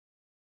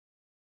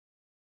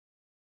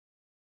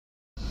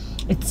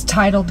It's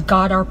titled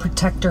God Our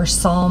Protector,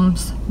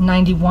 Psalms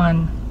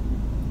 91.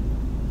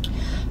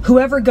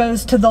 Whoever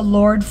goes to the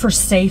Lord for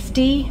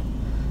safety,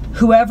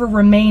 whoever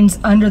remains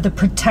under the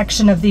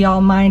protection of the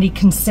Almighty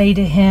can say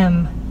to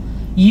him,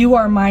 "You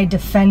are my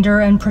defender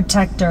and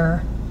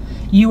protector.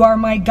 You are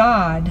my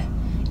God.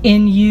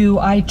 In you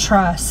I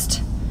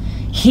trust."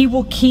 He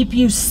will keep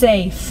you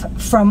safe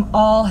from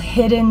all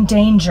hidden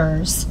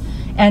dangers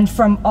and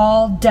from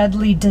all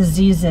deadly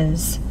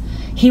diseases.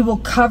 He will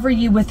cover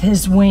you with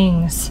his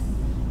wings.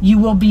 You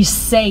will be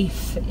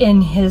safe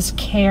in his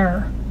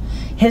care.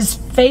 His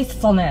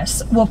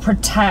faithfulness will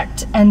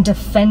protect and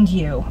defend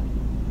you.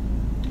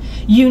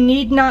 You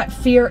need not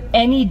fear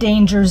any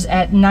dangers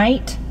at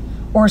night,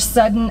 or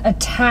sudden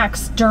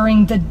attacks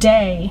during the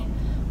day,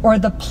 or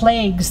the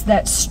plagues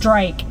that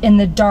strike in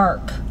the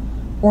dark,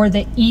 or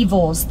the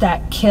evils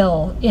that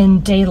kill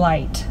in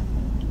daylight.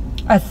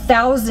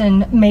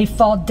 1,000 may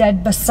fall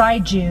dead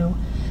beside you,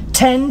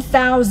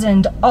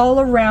 10,000 all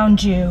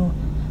around you,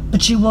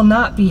 but you will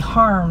not be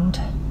harmed.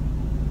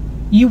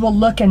 You will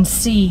look and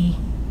see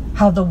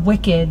how the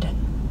wicked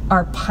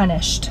are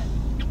punished.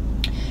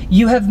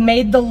 You have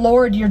made the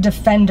Lord your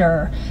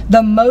defender,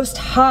 the Most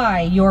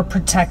High your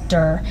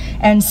protector,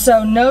 and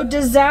so no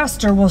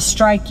disaster will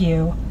strike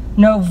you,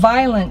 no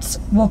violence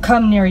will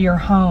come near your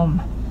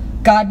home.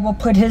 God will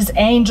put his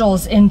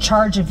angels in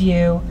charge of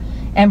you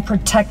and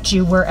protect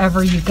you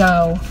wherever you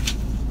go.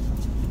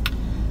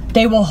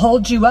 They will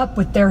hold you up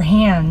with their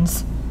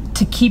hands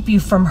to keep you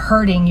from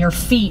hurting your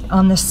feet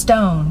on the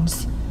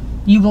stones.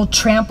 You will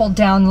trample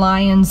down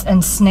lions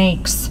and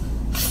snakes,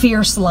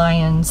 fierce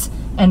lions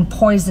and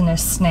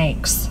poisonous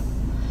snakes.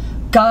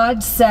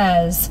 God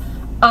says,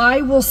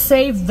 "I will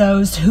save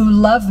those who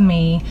love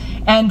me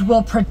and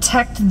will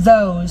protect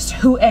those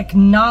who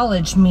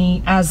acknowledge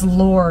me as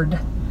Lord.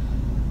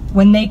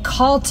 When they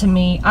call to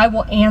me, I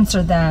will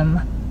answer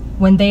them.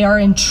 When they are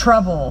in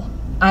trouble,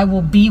 I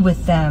will be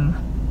with them.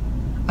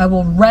 I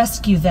will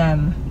rescue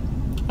them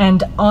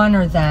and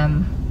honor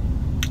them.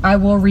 I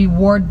will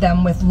reward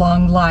them with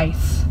long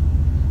life.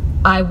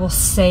 I will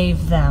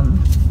save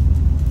them."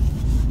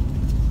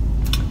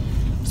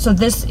 So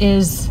this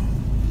is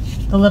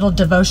the little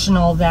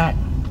devotional that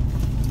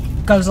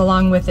goes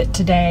along with it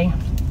today.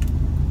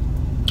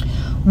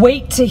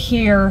 Wait to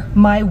hear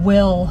my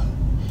will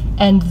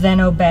and then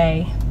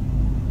obey.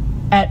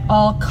 At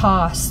all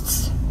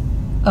costs,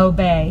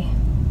 obey.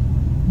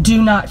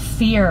 Do not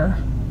fear.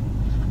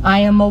 I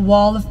am a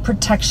wall of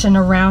protection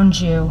around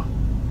you.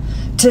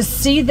 To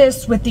see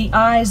this with the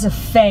eyes of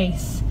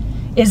faith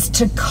is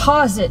to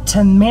cause it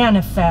to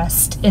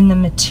manifest in the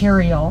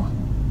material.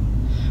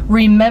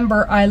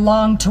 Remember, I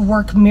long to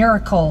work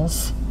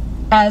miracles,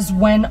 as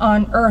when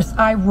on earth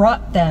I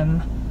wrought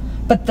them,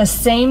 but the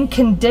same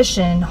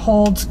condition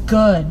holds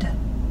good.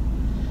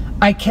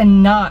 I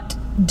cannot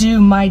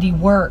do mighty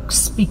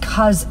works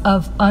because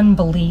of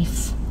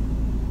unbelief.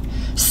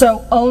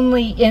 So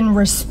only in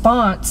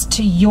response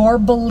to your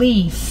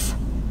belief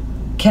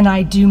can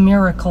I do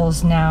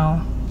miracles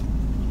now.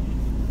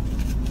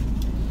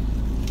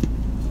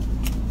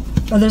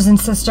 Brothers and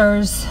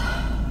sisters,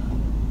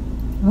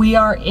 we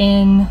are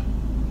in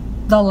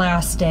the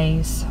last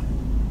days.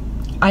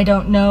 I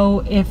don't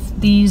know if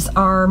these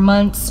are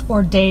months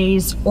or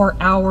days or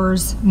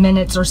hours,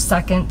 minutes or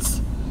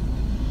seconds,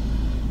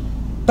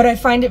 but I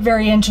find it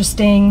very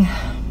interesting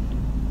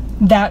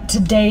that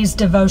today's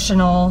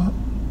devotional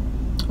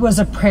was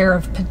a prayer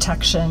of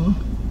protection.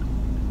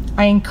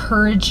 I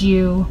encourage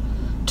you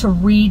to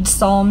read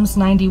Psalms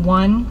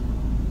 91,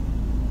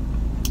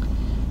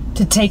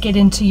 to take it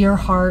into your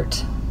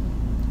heart,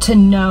 to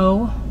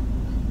know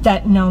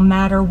that no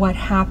matter what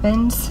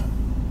happens,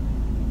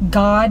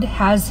 God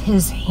has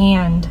his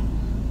hand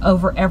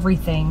over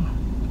everything.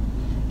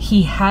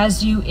 He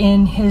has you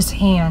in his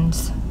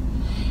hands.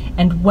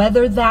 And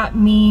whether that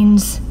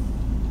means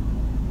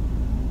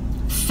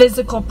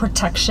physical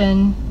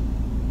protection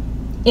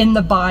in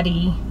the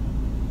body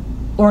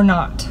or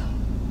not,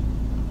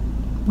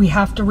 we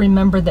have to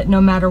remember that no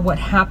matter what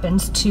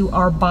happens to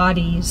our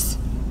bodies,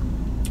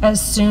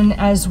 as soon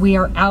as we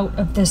are out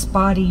of this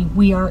body,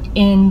 we are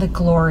in the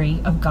glory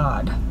of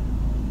God.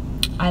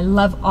 I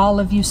love all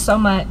of you so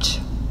much.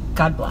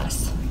 God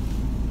bless.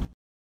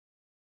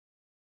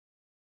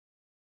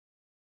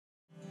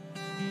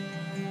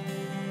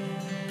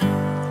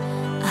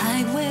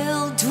 I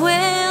will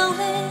dwell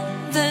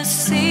in the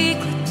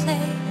secret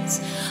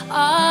place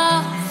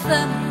of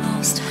the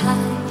Most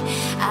High.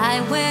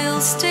 I will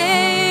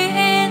stay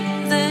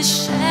in the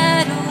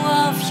shadow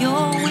of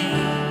your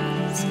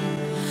wings.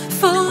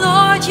 For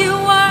Lord, you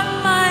are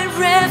my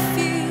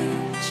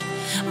refuge,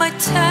 my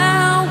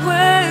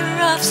tower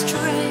of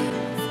strength.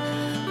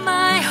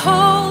 My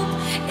hope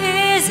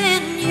is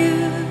in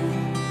you.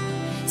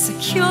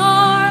 Secure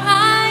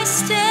I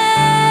stand.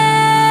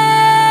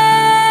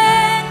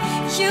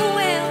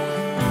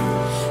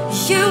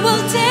 You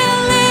will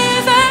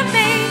deliver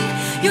me.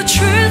 Your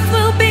truth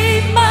will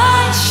be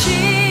my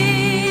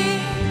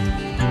shield.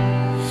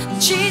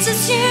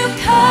 Jesus, you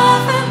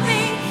cover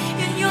me.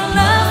 In your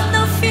love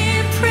no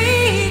fear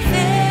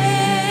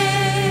prevails.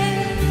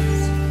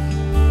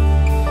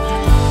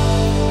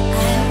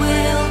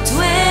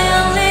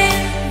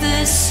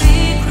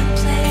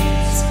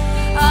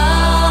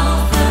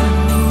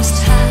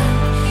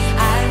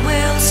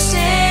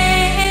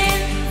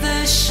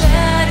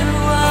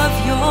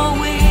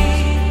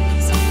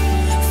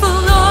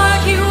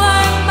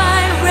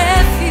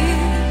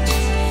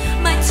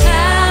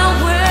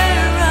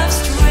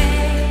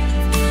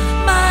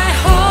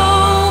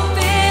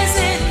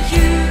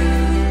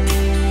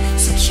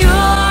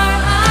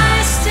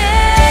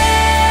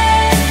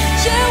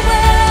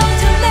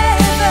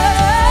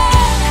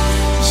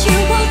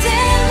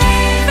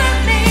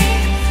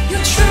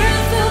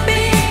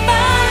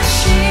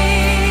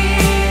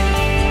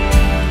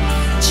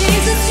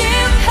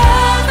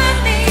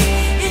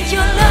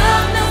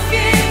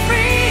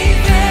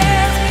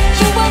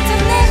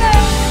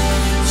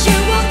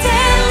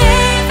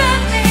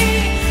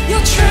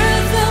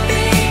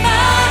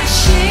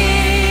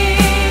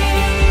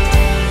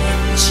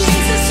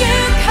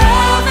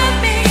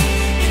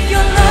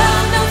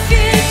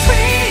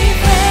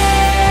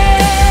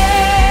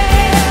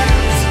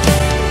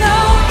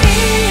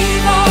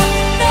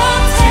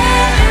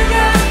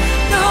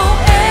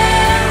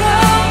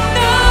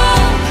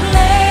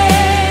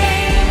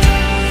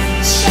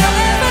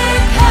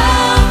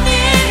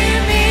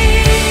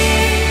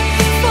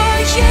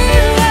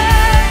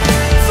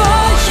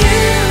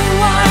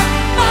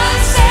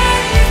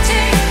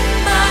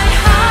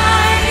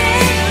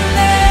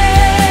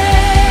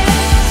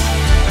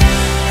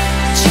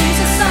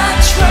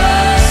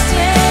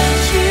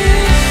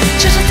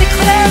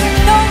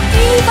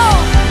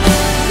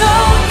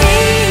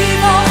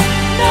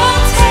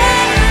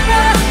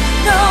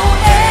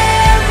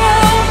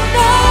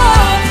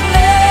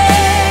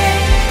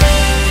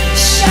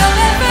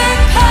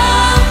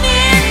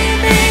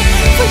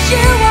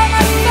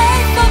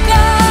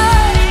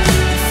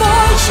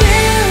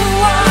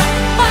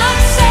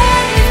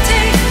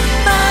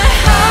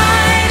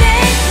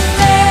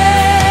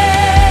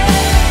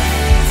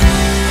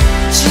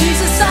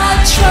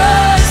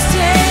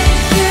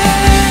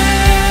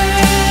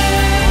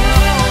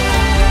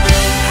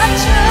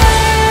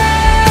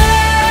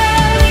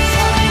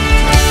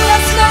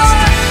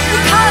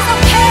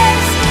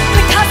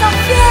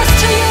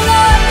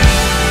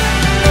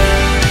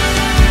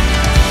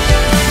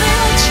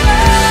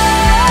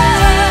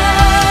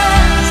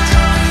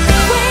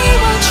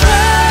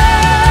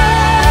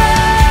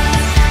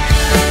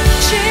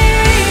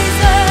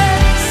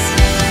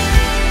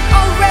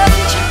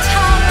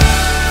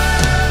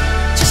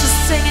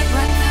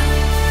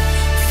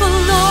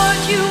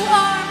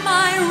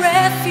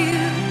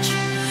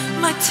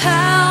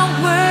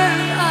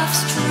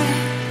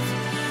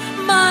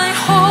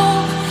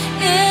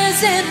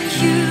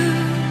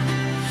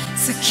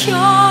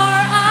 secure